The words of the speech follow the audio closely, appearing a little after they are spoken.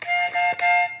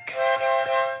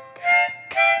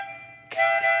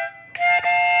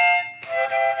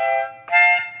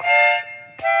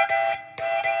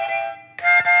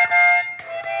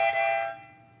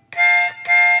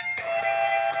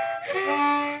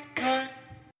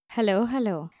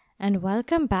Hello, and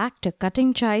welcome back to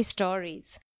Cutting Chai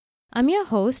Stories. I'm your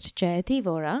host, Jayati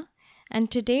Vora, and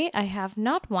today I have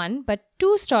not one but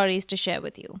two stories to share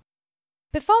with you.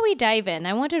 Before we dive in,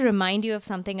 I want to remind you of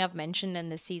something I've mentioned in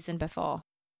this season before.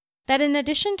 That in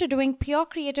addition to doing pure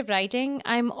creative writing,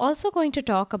 I'm also going to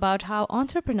talk about how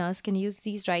entrepreneurs can use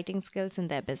these writing skills in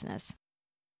their business.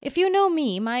 If you know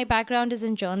me, my background is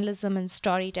in journalism and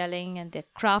storytelling and the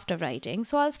craft of writing,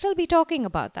 so I'll still be talking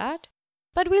about that.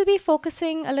 But we'll be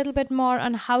focusing a little bit more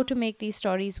on how to make these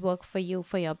stories work for you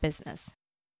for your business.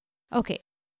 Okay,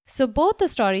 so both the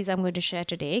stories I'm going to share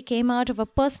today came out of a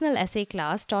personal essay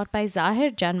class taught by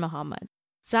Zahir Jan Muhammad.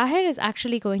 Zahir is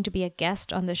actually going to be a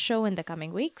guest on the show in the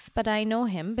coming weeks, but I know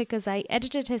him because I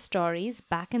edited his stories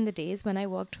back in the days when I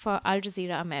worked for Al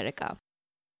Jazeera America.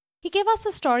 He gave us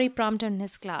a story prompt in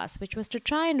his class, which was to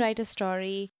try and write a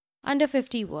story under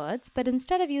 50 words, but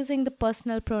instead of using the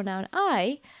personal pronoun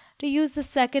I, to use the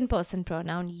second person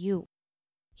pronoun you.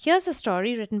 Here's a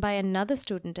story written by another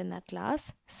student in that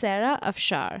class, Sarah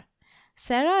Afshar.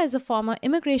 Sarah is a former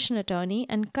immigration attorney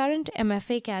and current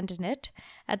MFA candidate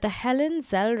at the Helen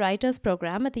Zell Writers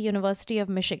Program at the University of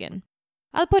Michigan.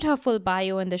 I'll put her full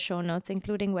bio in the show notes,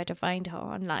 including where to find her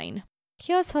online.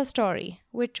 Here's her story,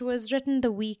 which was written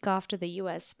the week after the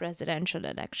US presidential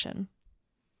election.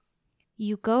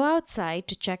 You go outside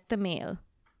to check the mail.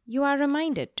 You are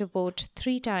reminded to vote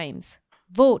 3 times.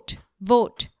 Vote,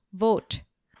 vote, vote.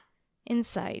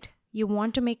 Inside, you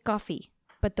want to make coffee,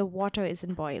 but the water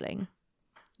isn't boiling.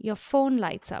 Your phone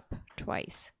lights up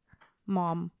twice.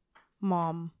 Mom,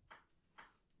 mom.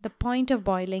 The point of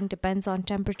boiling depends on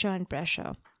temperature and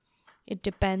pressure. It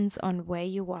depends on where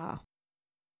you are.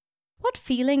 What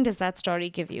feeling does that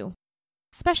story give you?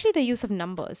 Especially the use of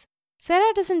numbers.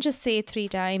 Sarah doesn't just say 3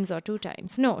 times or 2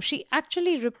 times. No, she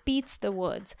actually repeats the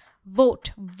words. Vote,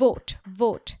 vote,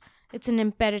 vote. It's an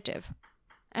imperative.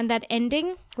 And that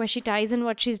ending, where she ties in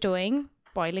what she's doing,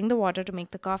 boiling the water to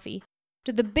make the coffee,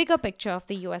 to the bigger picture of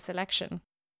the US election.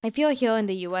 If you're here in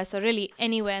the US or really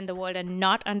anywhere in the world and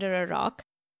not under a rock,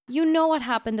 you know what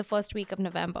happened the first week of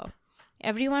November.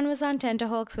 Everyone was on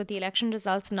tenterhooks with the election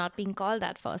results not being called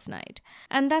that first night.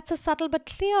 And that's a subtle but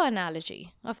clear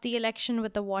analogy of the election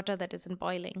with the water that isn't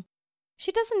boiling.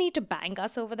 She doesn't need to bang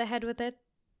us over the head with it.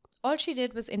 All she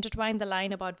did was intertwine the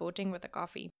line about voting with the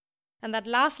coffee. And that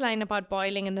last line about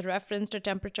boiling and the reference to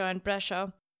temperature and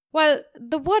pressure, well,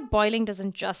 the word boiling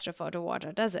doesn't just refer to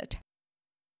water, does it?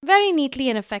 Very neatly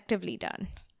and effectively done.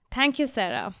 Thank you,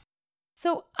 Sarah.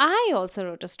 So I also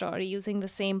wrote a story using the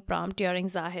same prompt during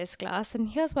Zahir's class, and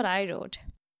here's what I wrote.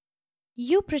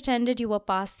 You pretended you were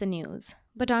past the news,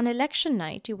 but on election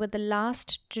night you were the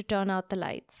last to turn out the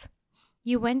lights.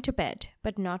 You went to bed,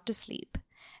 but not to sleep,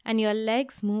 and your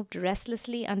legs moved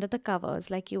restlessly under the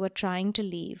covers like you were trying to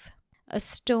leave. A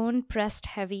stone pressed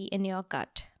heavy in your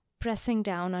gut, pressing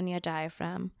down on your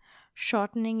diaphragm,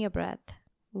 shortening your breath,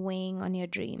 weighing on your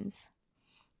dreams.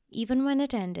 Even when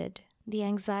it ended, the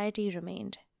anxiety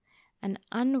remained, an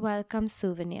unwelcome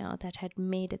souvenir that had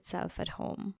made itself at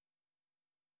home.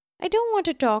 I don't want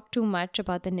to talk too much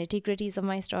about the nitty-gritties of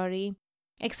my story,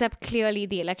 except clearly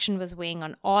the election was weighing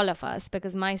on all of us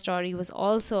because my story was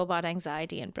also about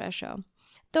anxiety and pressure.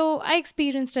 Though I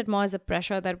experienced it more as a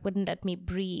pressure that wouldn't let me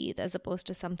breathe as opposed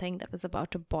to something that was about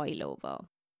to boil over.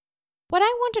 What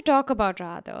I want to talk about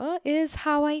rather is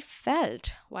how I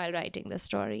felt while writing this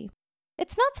story.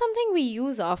 It's not something we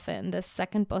use often, this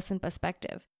second-person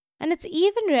perspective. And it's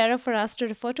even rarer for us to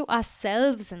refer to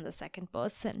ourselves in the second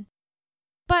person.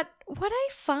 But what I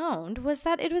found was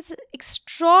that it was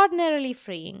extraordinarily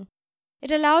freeing.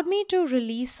 It allowed me to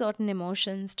release certain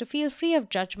emotions, to feel free of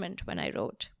judgment when I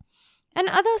wrote. And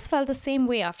others felt the same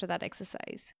way after that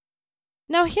exercise.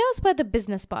 Now here's where the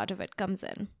business part of it comes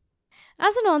in.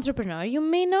 As an entrepreneur, you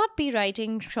may not be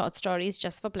writing short stories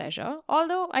just for pleasure,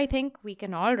 although I think we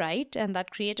can all write and that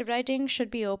creative writing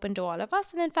should be open to all of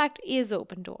us and in fact is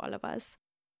open to all of us.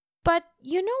 But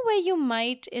you know where you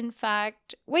might,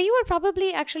 where you will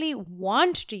probably actually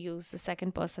want to use the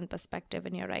second person perspective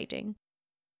in your writing.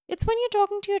 It's when you're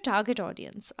talking to your target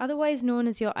audience, otherwise known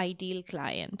as your ideal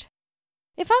client.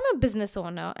 If I'm a business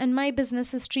owner and my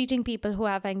business is treating people who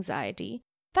have anxiety,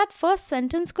 that first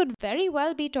sentence could very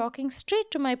well be talking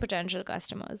straight to my potential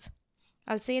customers.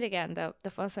 I'll say it again, the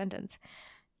first sentence.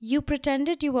 You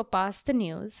pretended you were past the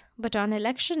news, but on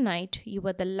election night, you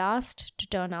were the last to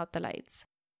turn out the lights.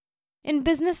 In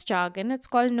business jargon, it's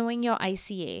called knowing your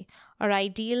ICA, or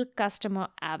ideal customer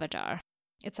avatar.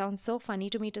 It sounds so funny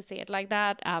to me to say it like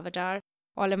that, avatar,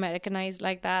 all Americanized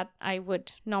like that. I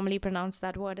would normally pronounce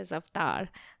that word as avatar,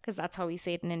 because that's how we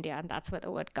say it in India, and that's where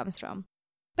the word comes from.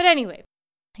 But anyway,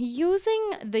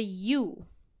 Using the you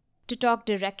to talk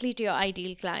directly to your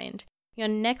ideal client, your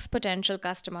next potential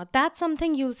customer, that's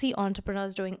something you'll see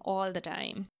entrepreneurs doing all the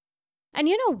time. And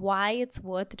you know why it's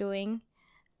worth doing?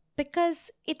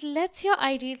 Because it lets your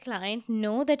ideal client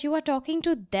know that you are talking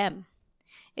to them.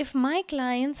 If my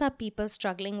clients are people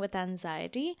struggling with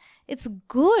anxiety, it's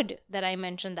good that I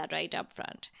mention that right up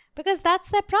front because that's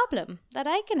their problem that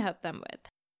I can help them with.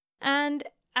 And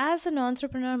as an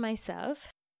entrepreneur myself,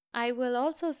 I will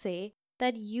also say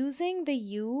that using the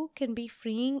you can be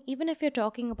freeing even if you're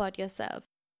talking about yourself.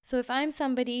 So if I'm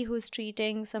somebody who's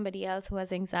treating somebody else who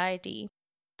has anxiety,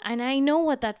 and I know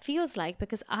what that feels like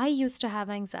because I used to have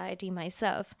anxiety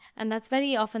myself. And that's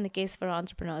very often the case for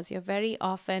entrepreneurs. You're very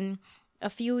often a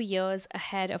few years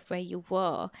ahead of where you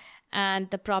were. And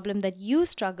the problem that you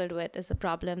struggled with is the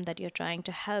problem that you're trying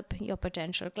to help your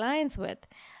potential clients with.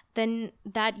 Then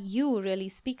that you really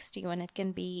speaks to you, and it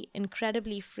can be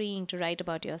incredibly freeing to write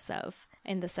about yourself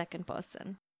in the second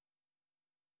person.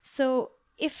 So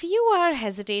if you are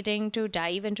hesitating to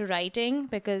dive into writing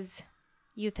because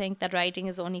you think that writing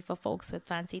is only for folks with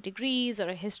fancy degrees or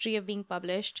a history of being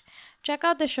published, check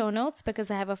out the show notes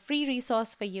because I have a free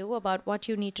resource for you about what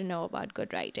you need to know about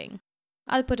good writing.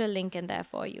 I'll put a link in there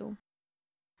for you.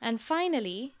 And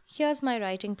finally, here's my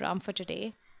writing prompt for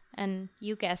today. And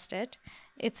you guessed it,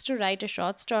 it's to write a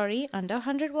short story under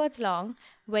 100 words long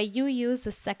where you use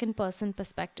the second person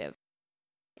perspective.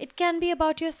 It can be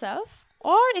about yourself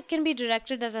or it can be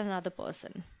directed at another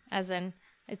person, as in,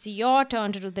 it's your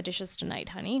turn to do the dishes tonight,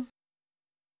 honey.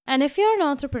 And if you're an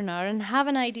entrepreneur and have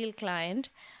an ideal client,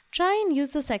 try and use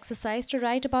this exercise to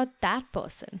write about that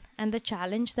person and the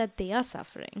challenge that they are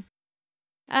suffering.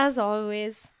 As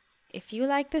always, if you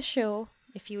like this show,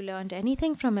 if you learned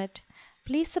anything from it,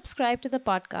 please subscribe to the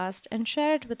podcast and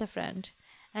share it with a friend.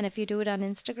 And if you do it on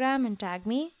Instagram and tag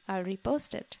me, I'll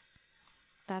repost it.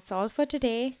 That's all for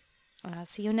today. I'll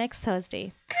see you next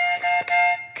Thursday.